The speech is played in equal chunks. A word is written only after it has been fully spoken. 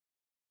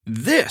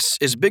This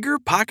is Bigger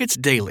Pockets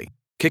Daily,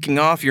 kicking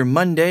off your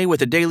Monday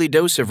with a daily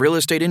dose of real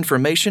estate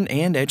information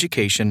and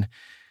education.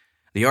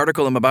 The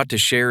article I'm about to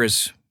share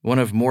is one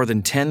of more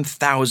than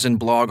 10,000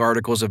 blog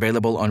articles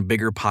available on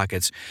Bigger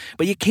Pockets,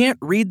 but you can't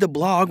read the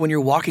blog when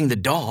you're walking the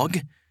dog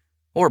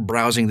or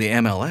browsing the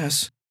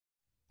MLS.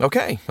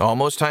 Okay,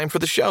 almost time for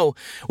the show.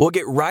 We'll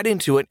get right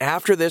into it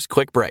after this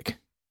quick break.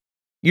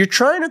 You're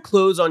trying to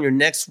close on your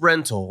next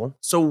rental,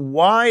 so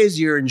why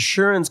is your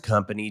insurance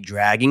company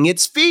dragging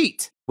its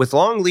feet? With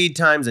long lead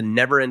times and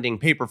never-ending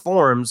paper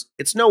forms,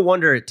 it's no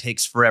wonder it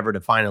takes forever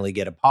to finally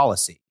get a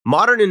policy.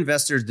 Modern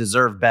investors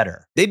deserve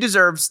better. They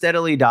deserve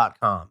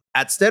Steadily.com.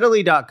 At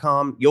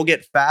Steadily.com, you'll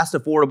get fast,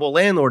 affordable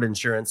landlord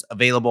insurance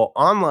available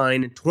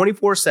online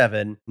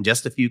 24/7 in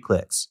just a few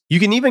clicks.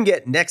 You can even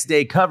get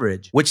next-day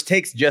coverage, which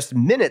takes just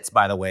minutes,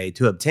 by the way,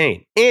 to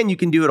obtain. And you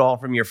can do it all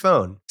from your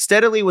phone.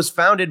 Steadily was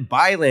founded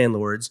by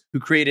landlords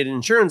who created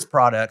insurance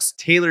products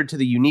tailored to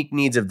the unique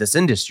needs of this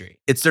industry.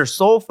 It's their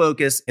sole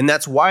focus, and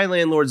that's why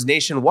landlords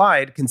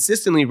nationwide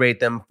consistently rate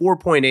them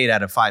 4.8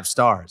 out of 5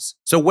 stars.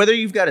 So whether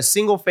you've got a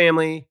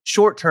single-family,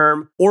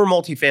 short-term, or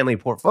multifamily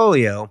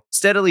portfolio,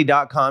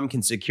 Steadily.com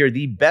can secure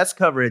the best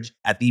coverage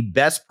at the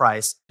best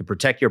price to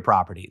protect your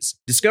properties.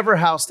 Discover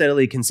how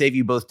Steadily can save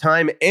you both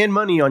time and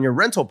money on your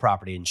rental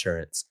property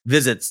insurance.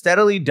 Visit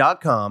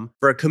Steadily.com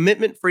for a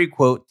commitment-free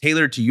quote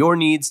tailored to your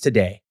needs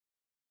today.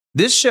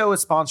 This show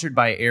is sponsored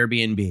by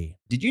Airbnb.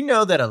 Did you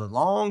know that a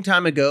long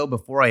time ago,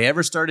 before I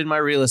ever started my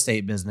real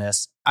estate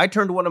business, I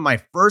turned one of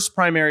my first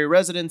primary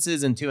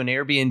residences into an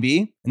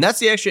Airbnb? And that's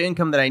the extra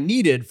income that I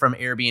needed from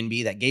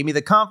Airbnb that gave me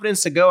the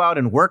confidence to go out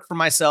and work for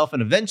myself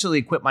and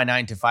eventually quit my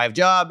 9-to-5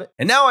 job.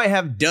 And now I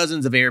have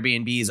dozens of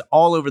Airbnbs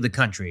all over the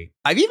country.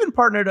 I've even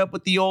partnered up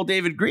with the old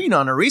David Green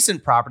on a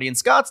recent property in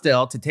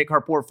Scottsdale to take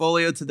our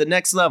portfolio to the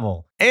next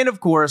level. And of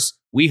course,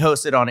 we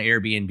host it on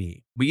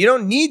Airbnb. But you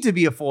don't need to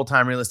be a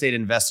full-time real estate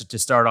investor to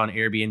start on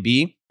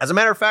Airbnb. As a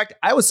matter of fact,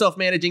 I was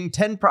self-managing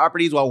 10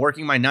 properties while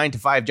working my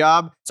 9-to-5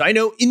 job, so I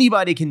know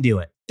anybody can do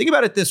it. Think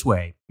about it this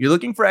way. You're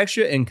looking for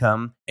extra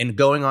income and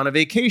going on a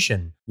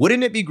vacation.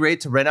 Wouldn't it be great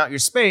to rent out your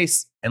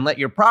space and let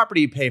your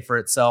property pay for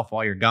itself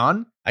while you're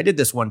gone? I did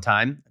this one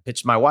time. I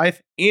pitched my wife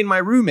and my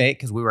roommate,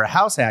 because we were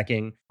house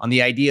hacking, on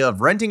the idea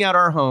of renting out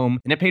our home,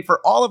 and it paid for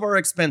all of our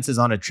expenses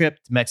on a trip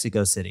to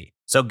Mexico City.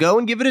 So go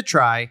and give it a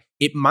try.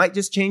 It might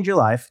just change your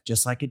life,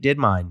 just like it did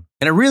mine.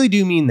 And I really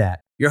do mean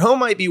that. Your home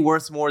might be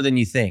worth more than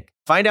you think.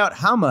 Find out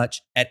how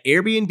much at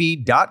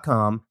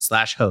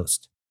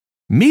airbnb.com/host.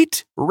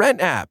 Meet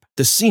RentApp,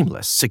 the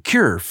seamless,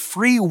 secure,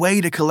 free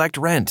way to collect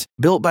rent.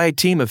 Built by a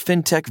team of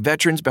fintech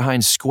veterans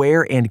behind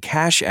Square and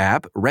Cash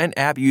App,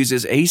 RentApp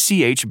uses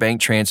ACH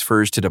bank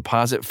transfers to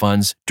deposit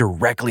funds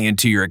directly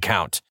into your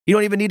account. You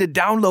don't even need to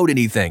download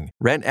anything.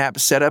 RentApp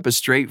setup is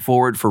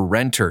straightforward for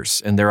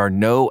renters, and there are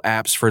no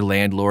apps for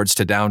landlords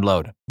to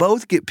download.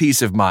 Both get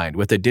peace of mind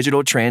with a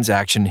digital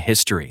transaction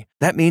history.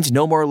 That means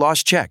no more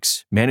lost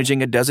checks,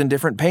 managing a dozen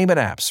different payment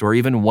apps, or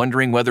even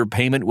wondering whether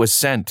payment was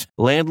sent.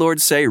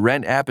 Landlords say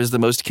RentApp is the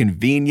most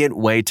convenient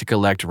way to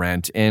collect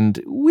rent,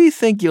 and we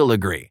think you'll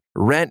agree.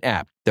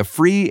 RentApp, the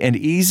free and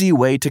easy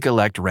way to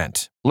collect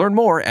rent. Learn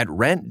more at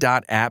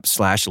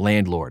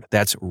rent.app/landlord.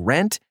 That's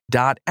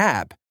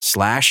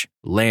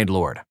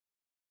rent.app/landlord.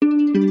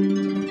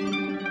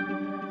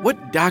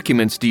 What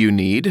documents do you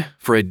need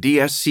for a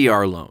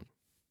DSCR loan?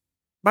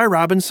 By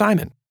Robin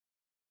Simon.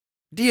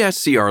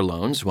 DSCR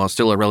loans, while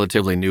still a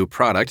relatively new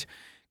product,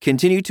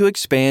 continue to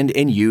expand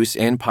in use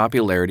and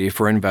popularity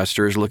for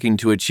investors looking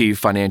to achieve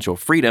financial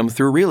freedom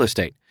through real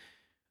estate.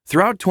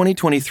 Throughout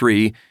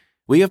 2023,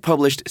 we have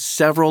published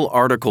several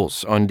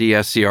articles on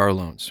DSCR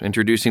loans,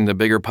 introducing the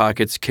Bigger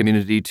Pockets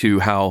community to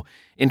how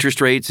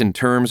interest rates and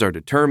terms are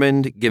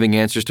determined, giving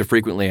answers to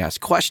frequently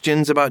asked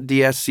questions about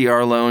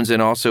DSCR loans,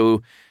 and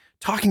also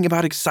talking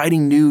about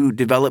exciting new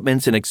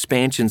developments and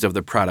expansions of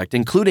the product,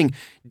 including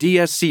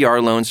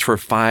DSCR loans for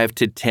 5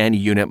 to 10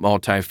 unit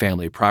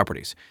multifamily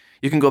properties.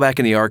 You can go back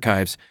in the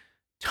archives,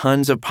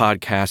 tons of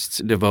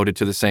podcasts devoted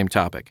to the same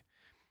topic.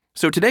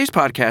 So today's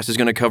podcast is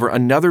going to cover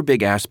another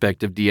big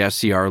aspect of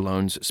DSCR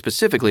loans,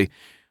 specifically,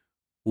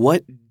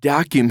 what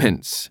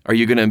documents are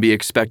you going to be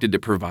expected to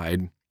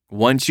provide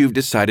once you've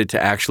decided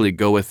to actually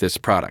go with this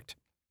product?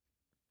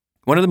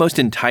 One of the most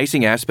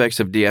enticing aspects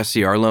of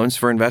DSCR loans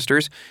for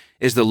investors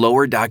is the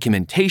lower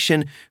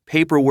documentation,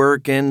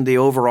 paperwork, and the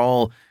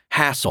overall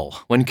hassle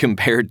when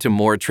compared to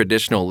more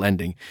traditional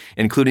lending,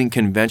 including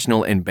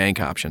conventional and bank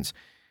options.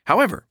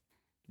 However,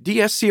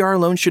 DSCR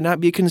loans should not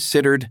be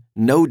considered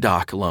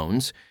no-doc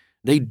loans.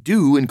 They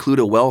do include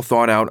a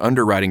well-thought-out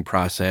underwriting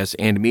process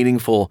and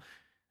meaningful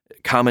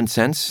common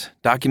sense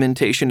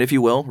documentation, if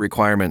you will,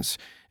 requirements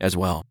as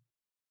well.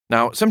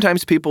 Now,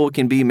 sometimes people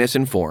can be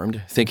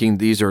misinformed, thinking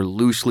these are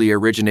loosely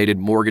originated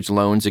mortgage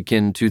loans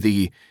akin to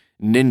the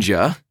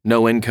NINJA,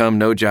 no income,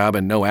 no job,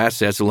 and no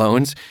assets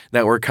loans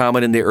that were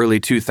common in the early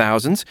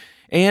 2000s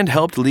and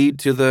helped lead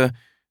to the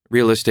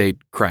real estate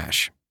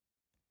crash.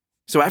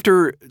 So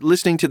after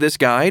listening to this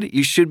guide,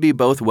 you should be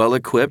both well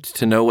equipped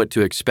to know what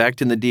to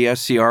expect in the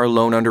DSCR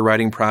loan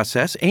underwriting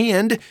process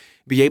and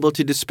be able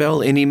to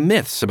dispel any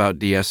myths about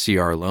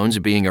DSCR loans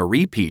being a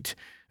repeat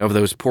of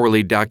those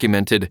poorly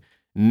documented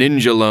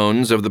ninja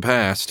loans of the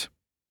past.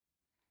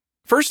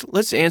 First,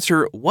 let's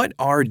answer what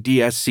are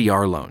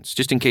DSCR loans,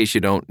 just in case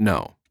you don't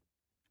know.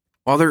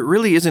 While there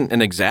really isn't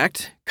an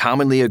exact,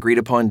 commonly agreed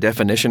upon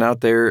definition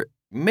out there,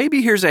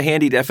 maybe here's a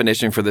handy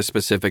definition for this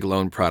specific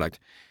loan product.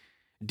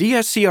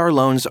 DSCR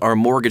loans are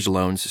mortgage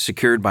loans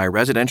secured by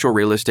residential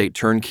real estate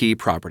turnkey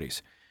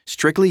properties,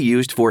 strictly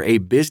used for a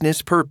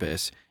business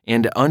purpose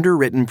and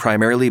underwritten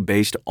primarily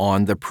based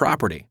on the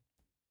property.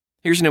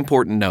 Here's an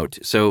important note.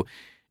 So,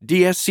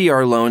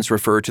 DSCR loans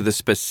refer to the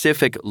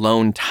specific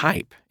loan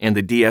type, and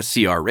the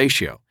DSCR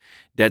ratio,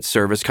 debt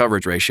service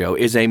coverage ratio,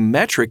 is a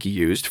metric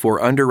used for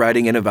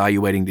underwriting and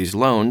evaluating these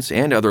loans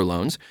and other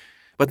loans,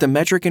 but the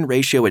metric and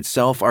ratio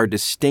itself are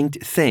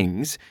distinct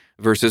things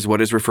versus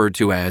what is referred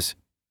to as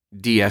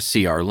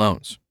DSCR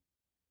loans.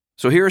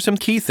 So here are some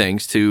key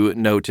things to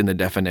note in the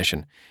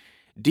definition.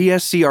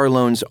 DSCR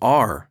loans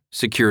are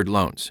secured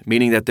loans,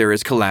 meaning that there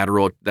is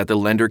collateral that the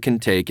lender can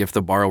take if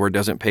the borrower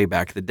doesn't pay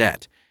back the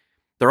debt.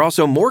 They're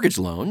also mortgage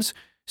loans,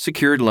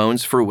 secured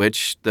loans for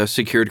which the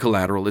secured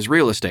collateral is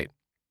real estate.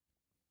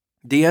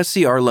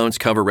 DSCR loans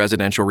cover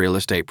residential real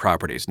estate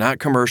properties, not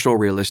commercial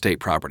real estate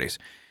properties.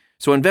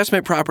 So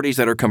investment properties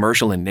that are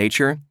commercial in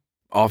nature,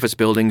 office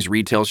buildings,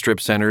 retail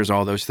strip centers,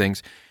 all those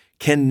things,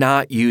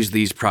 cannot use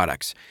these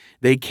products.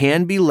 They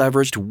can be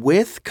leveraged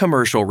with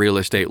commercial real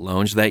estate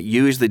loans that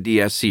use the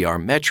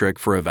DSCR metric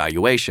for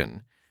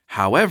evaluation.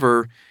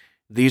 However,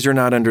 these are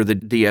not under the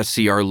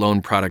DSCR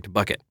loan product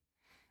bucket.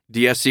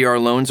 DSCR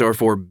loans are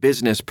for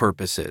business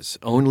purposes,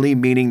 only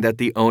meaning that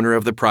the owner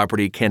of the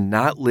property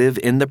cannot live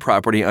in the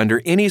property under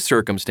any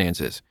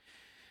circumstances.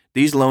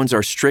 These loans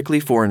are strictly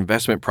for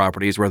investment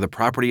properties where the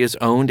property is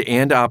owned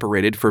and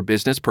operated for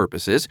business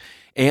purposes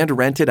and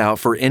rented out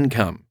for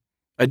income.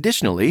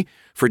 Additionally,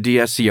 for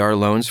DSCR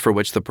loans for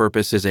which the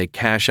purpose is a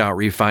cash-out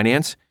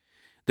refinance,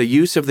 the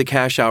use of the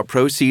cash-out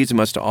proceeds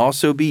must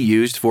also be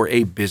used for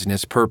a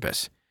business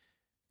purpose.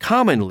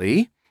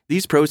 Commonly,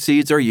 these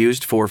proceeds are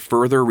used for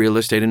further real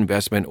estate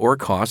investment or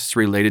costs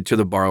related to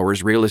the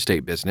borrower's real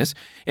estate business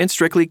and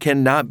strictly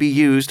cannot be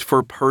used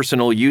for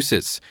personal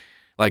uses,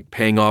 like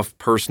paying off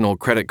personal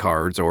credit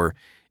cards or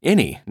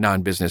any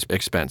non-business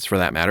expense for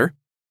that matter.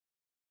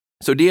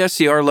 So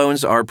DSCR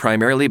loans are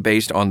primarily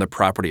based on the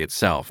property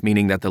itself,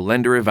 meaning that the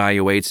lender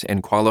evaluates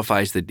and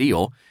qualifies the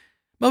deal,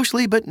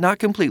 mostly but not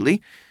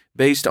completely,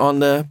 based on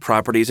the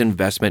property's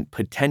investment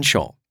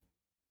potential.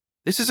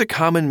 This is a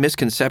common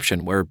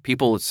misconception where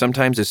people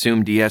sometimes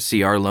assume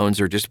DSCR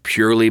loans are just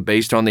purely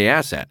based on the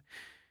asset.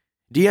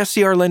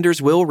 DSCR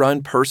lenders will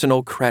run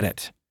personal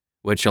credit,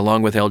 which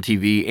along with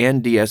LTV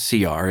and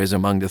DSCR is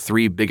among the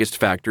three biggest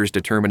factors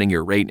determining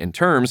your rate and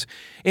terms,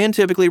 and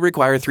typically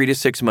require 3 to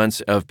 6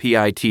 months of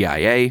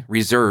PITIA,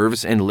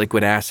 reserves, and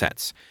liquid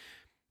assets.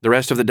 The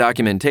rest of the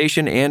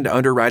documentation and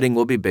underwriting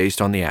will be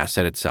based on the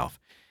asset itself.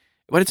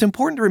 But it's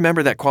important to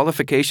remember that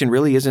qualification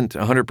really isn't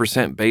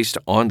 100% based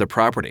on the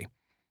property.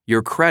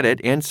 Your credit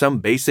and some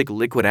basic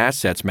liquid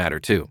assets matter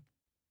too.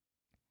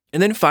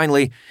 And then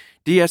finally,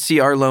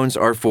 DSCR loans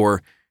are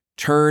for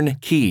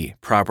turnkey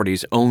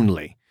properties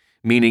only,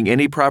 meaning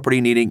any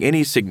property needing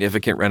any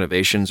significant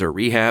renovations or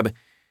rehab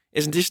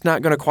is just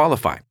not going to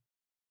qualify.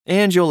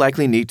 And you'll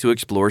likely need to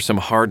explore some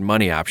hard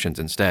money options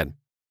instead.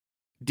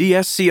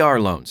 DSCR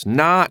loans,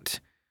 not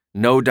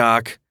no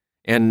doc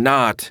and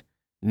not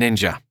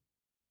ninja.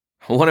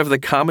 One of the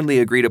commonly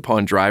agreed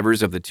upon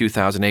drivers of the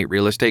 2008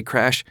 real estate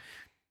crash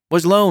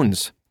was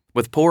loans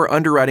with poor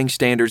underwriting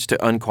standards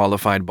to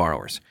unqualified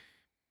borrowers.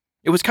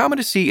 It was common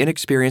to see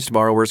inexperienced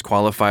borrowers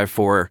qualify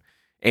for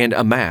and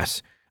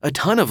amass a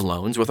ton of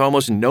loans with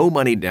almost no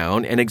money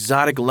down and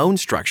exotic loan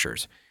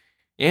structures.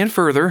 And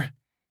further,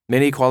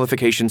 many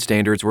qualification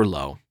standards were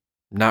low,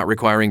 not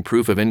requiring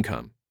proof of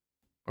income,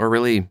 or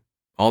really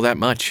all that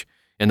much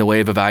in the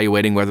way of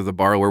evaluating whether the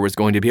borrower was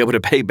going to be able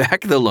to pay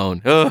back the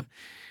loan.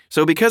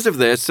 So because of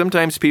this,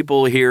 sometimes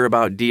people hear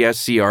about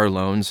DSCR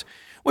loans,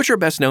 which are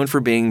best known for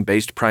being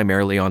based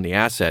primarily on the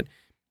asset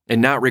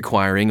and not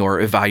requiring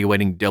or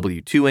evaluating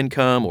W-2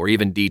 income or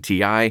even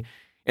DTI,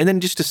 and then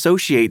just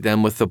associate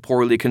them with the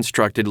poorly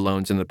constructed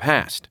loans in the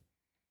past.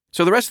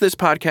 So the rest of this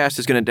podcast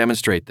is going to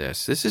demonstrate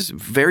this. This is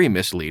very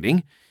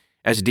misleading,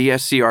 as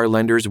DSCR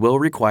lenders will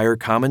require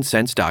common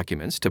sense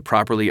documents to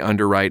properly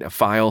underwrite a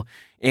file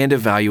and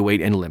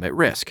evaluate and limit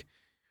risk.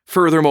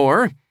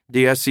 Furthermore,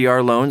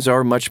 DSCR loans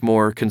are much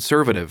more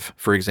conservative,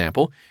 for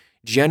example,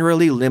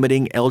 generally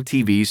limiting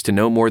LTVs to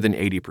no more than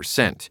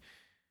 80%,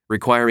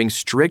 requiring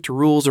strict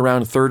rules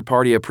around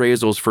third-party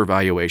appraisals for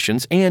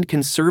valuations, and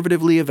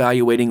conservatively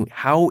evaluating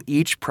how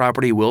each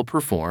property will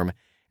perform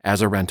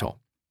as a rental.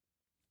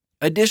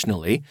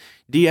 Additionally,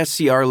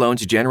 DSCR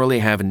loans generally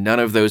have none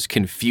of those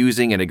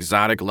confusing and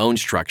exotic loan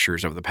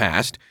structures of the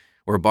past,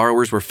 where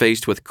borrowers were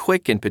faced with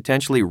quick and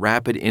potentially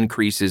rapid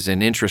increases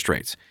in interest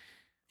rates.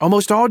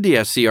 Almost all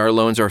DSCR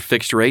loans are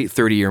fixed-rate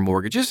 30-year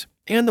mortgages,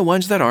 and the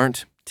ones that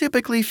aren't,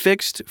 typically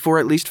fixed for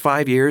at least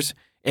 5 years,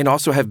 and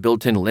also have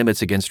built-in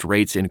limits against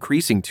rates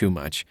increasing too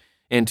much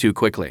and too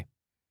quickly.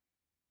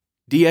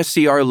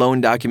 DSCR loan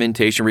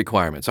documentation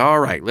requirements. All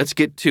right, let's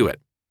get to it.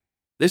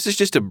 This is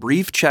just a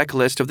brief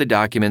checklist of the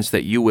documents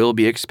that you will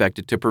be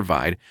expected to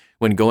provide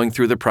when going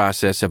through the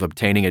process of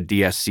obtaining a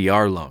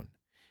DSCR loan.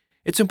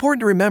 It's important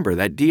to remember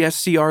that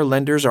DSCR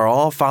lenders are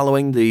all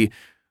following the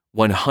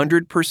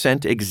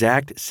 100%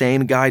 exact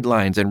same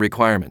guidelines and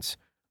requirements.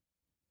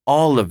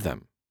 All of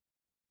them,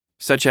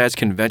 such as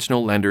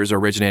conventional lenders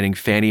originating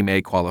Fannie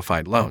Mae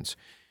qualified loans.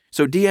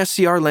 So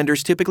DSCR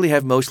lenders typically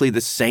have mostly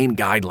the same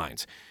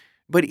guidelines,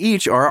 but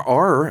each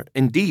are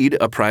indeed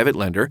a private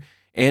lender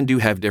and do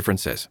have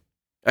differences.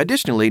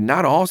 Additionally,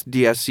 not all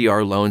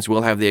DSCR loans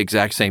will have the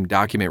exact same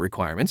document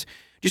requirements,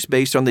 just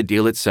based on the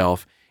deal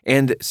itself,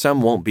 and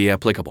some won't be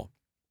applicable.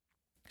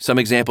 Some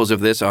examples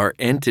of this are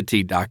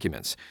entity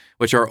documents,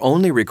 which are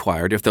only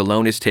required if the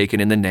loan is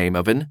taken in the name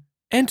of an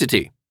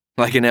entity,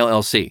 like an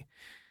LLC.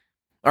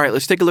 All right,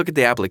 let's take a look at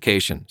the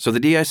application. So the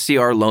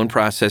DSCR loan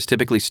process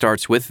typically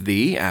starts with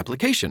the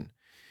application.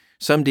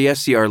 Some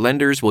DSCR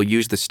lenders will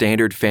use the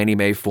standard Fannie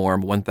Mae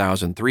Form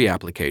 1003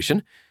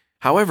 application.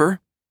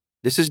 However,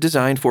 this is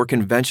designed for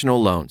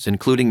conventional loans,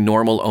 including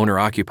normal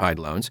owner-occupied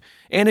loans,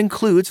 and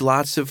includes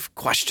lots of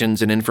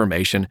questions and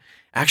information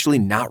actually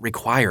not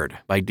required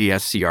by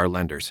DSCR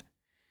lenders.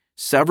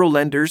 Several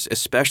lenders,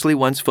 especially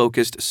ones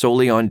focused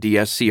solely on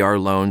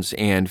DSCR loans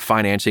and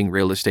financing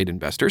real estate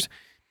investors,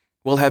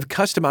 will have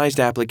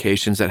customized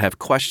applications that have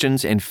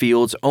questions and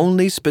fields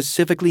only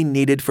specifically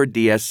needed for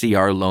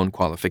DSCR loan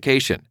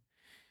qualification.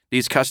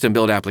 These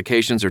custom-built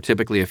applications are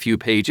typically a few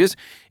pages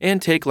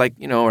and take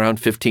around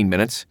 15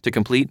 minutes to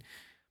complete.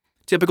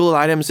 Typical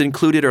items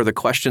included are the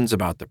questions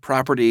about the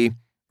property,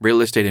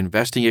 real estate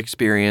investing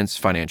experience,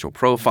 financial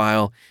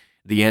profile,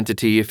 the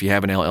entity if you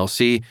have an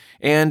LLC,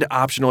 and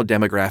optional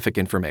demographic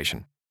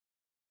information.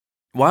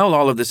 While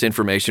all of this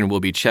information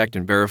will be checked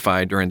and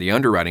verified during the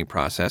underwriting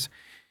process,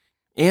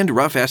 and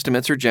rough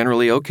estimates are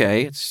generally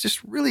okay, it's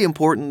just really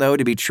important, though,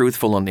 to be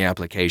truthful on the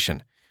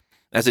application.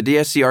 As a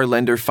DSCR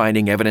lender,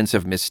 finding evidence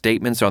of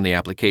misstatements on the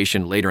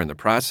application later in the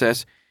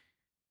process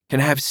can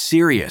have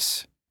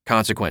serious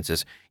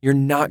consequences. You're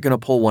not going to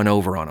pull one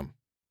over on them.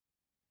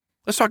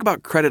 Let's talk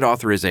about credit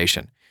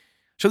authorization.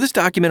 So this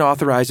document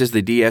authorizes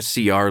the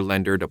DSCR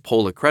lender to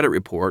pull a credit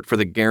report for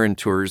the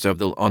guarantors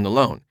on the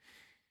loan.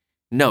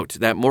 Note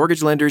that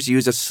mortgage lenders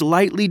use a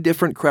slightly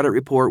different credit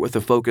report with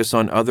a focus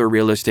on other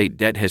real estate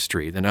debt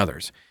history than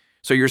others.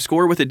 So your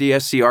score with a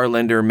DSCR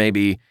lender may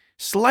be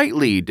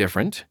slightly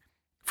different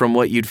from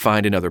what you'd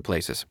find in other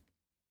places.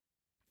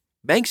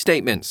 Bank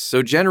statements.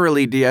 So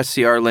generally,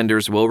 DSCR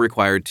lenders will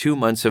require 2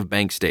 months of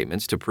bank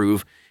statements to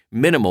prove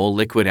minimal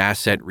liquid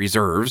asset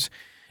reserves,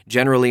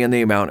 generally in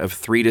the amount of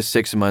 3 to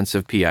 6 months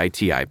of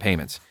PITI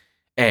payments.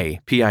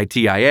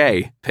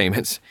 PITIA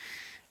payments.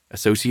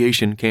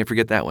 Association, can't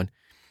forget that one.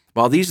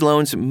 While these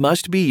loans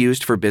must be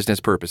used for business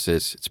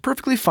purposes, it's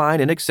perfectly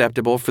fine and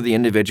acceptable for the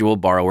individual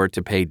borrower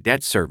to pay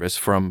debt service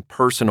from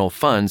personal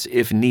funds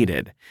if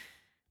needed.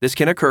 This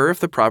can occur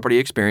if the property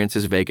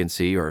experiences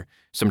vacancy or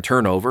some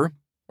turnover,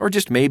 or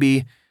just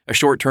maybe a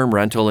short-term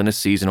rental in a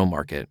seasonal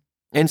market.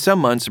 And some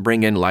months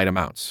bring in light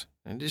amounts,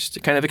 and just to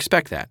kind of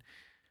expect that.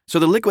 So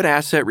the liquid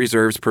asset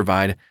reserves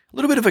provide a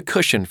little bit of a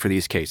cushion for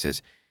these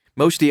cases.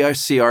 Most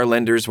DSCR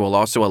lenders will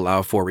also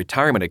allow for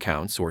retirement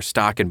accounts or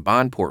stock and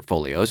bond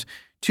portfolios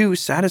to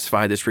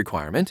satisfy this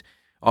requirement,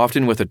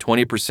 often with a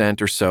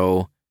 20% or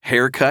so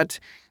haircut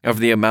of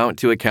the amount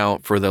to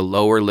account for the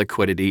lower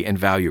liquidity and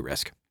value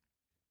risk.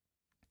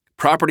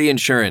 Property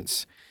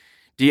insurance.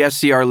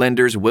 DSCR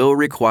lenders will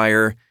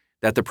require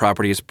that the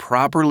property is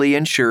properly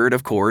insured,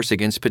 of course,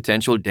 against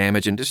potential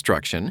damage and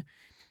destruction,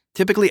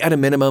 typically at a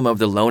minimum of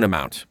the loan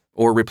amount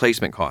or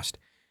replacement cost.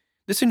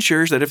 This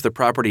ensures that if the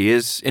property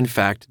is, in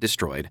fact,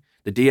 destroyed,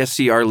 the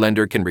DSCR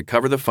lender can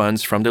recover the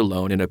funds from the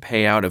loan in a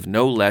payout of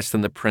no less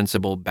than the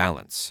principal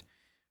balance.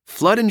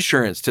 Flood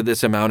insurance to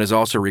this amount is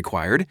also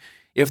required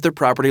if the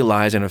property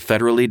lies in a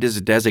federally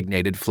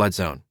designated flood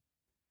zone.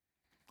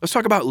 Let's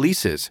talk about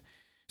leases.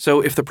 So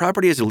if the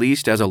property is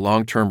leased as a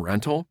long-term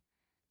rental,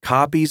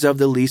 copies of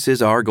the leases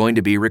are going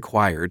to be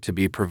required to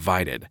be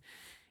provided,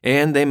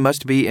 and they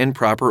must be in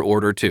proper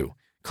order too,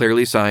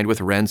 clearly signed with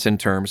rents and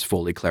terms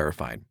fully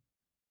clarified.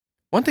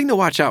 One thing to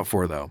watch out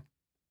for, though,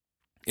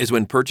 is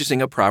when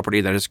purchasing a property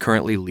that is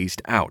currently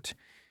leased out.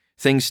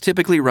 Things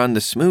typically run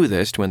the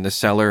smoothest when the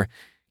seller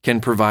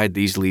can provide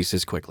these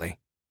leases quickly.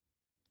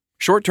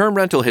 Short-term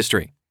rental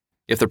history.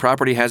 If the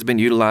property has been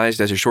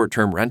utilized as a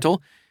short-term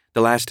rental, the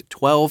last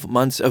 12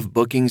 months of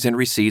bookings and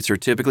receipts are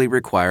typically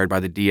required by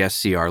the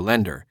DSCR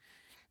lender.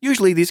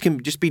 Usually, these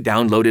can just be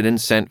downloaded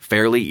and sent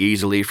fairly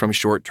easily from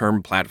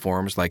short-term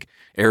platforms like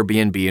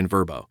Airbnb and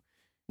Vrbo.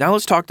 Now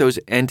let's talk those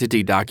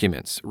entity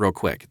documents real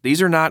quick. These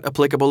are not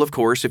applicable, of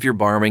course, if you're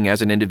borrowing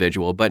as an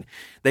individual, but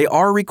they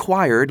are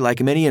required,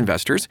 like many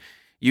investors,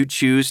 you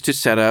choose to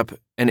set up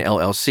an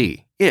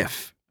LLC.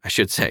 If, I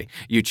should say,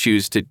 you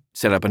choose to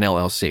set up an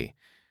LLC.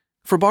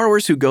 For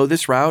borrowers who go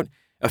this route,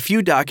 a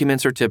few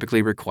documents are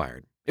typically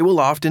required. It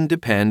will often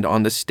depend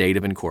on the state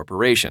of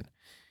incorporation.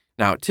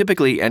 Now,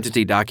 typically,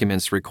 entity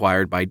documents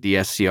required by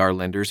DSCR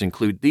lenders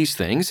include these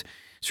things,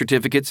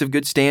 certificates of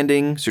good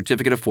standing,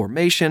 certificate of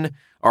formation,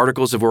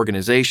 articles of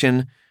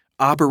organization,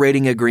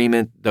 operating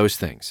agreement, those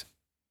things.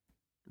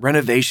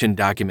 Renovation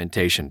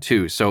documentation,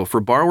 too. So for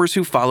borrowers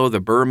who follow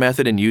the Burr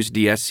method and use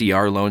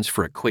DSCR loans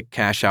for a quick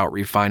cash-out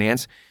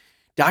refinance,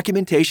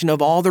 documentation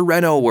of all the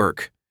reno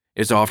work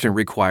is often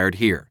required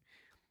here.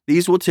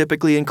 These will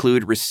typically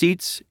include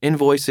receipts,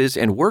 invoices,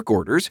 and work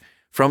orders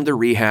from the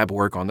rehab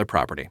work on the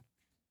property.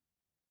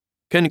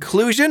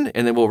 Conclusion,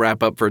 and then we'll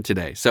wrap up for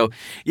today. So,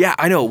 yeah,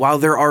 I know, while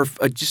there are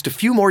just a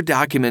few more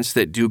documents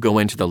that do go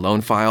into the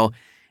loan file,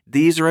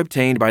 these are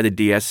obtained by the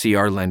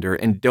DSCR lender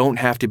and don't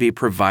have to be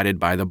provided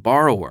by the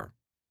borrower.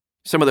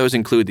 Some of those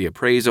include the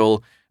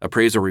appraisal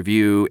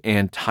review,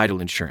 and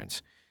title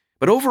insurance.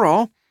 But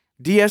overall,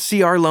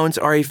 DSCR loans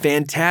are a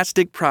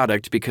fantastic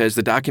product because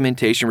the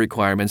documentation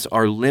requirements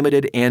are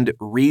limited and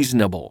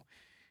reasonable.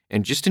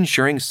 And just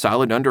ensuring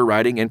solid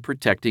underwriting and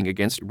protecting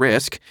against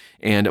risk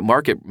and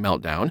market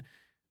meltdown,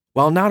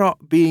 while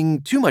not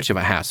being too much of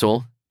a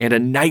hassle and a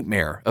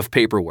nightmare of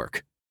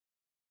paperwork.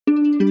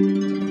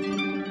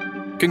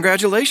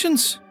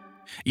 Congratulations!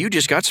 You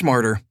just got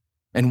smarter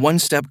and one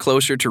step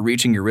closer to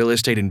reaching your real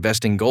estate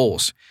investing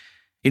goals.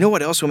 You know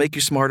what else will make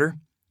you smarter?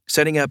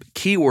 Setting up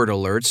keyword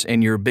alerts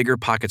in your Bigger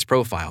Pockets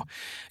profile.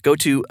 Go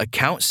to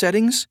Account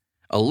Settings,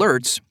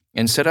 Alerts,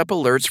 and set up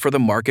alerts for the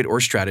market or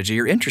strategy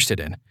you're interested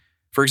in.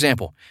 For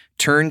example,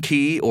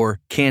 Turnkey or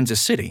Kansas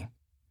City.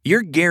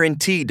 You're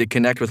guaranteed to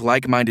connect with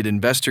like-minded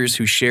investors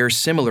who share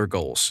similar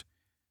goals.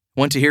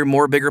 Want to hear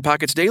more Bigger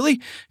Pockets Daily?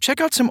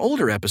 Check out some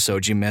older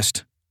episodes you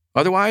missed.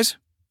 Otherwise,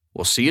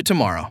 we'll see you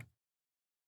tomorrow.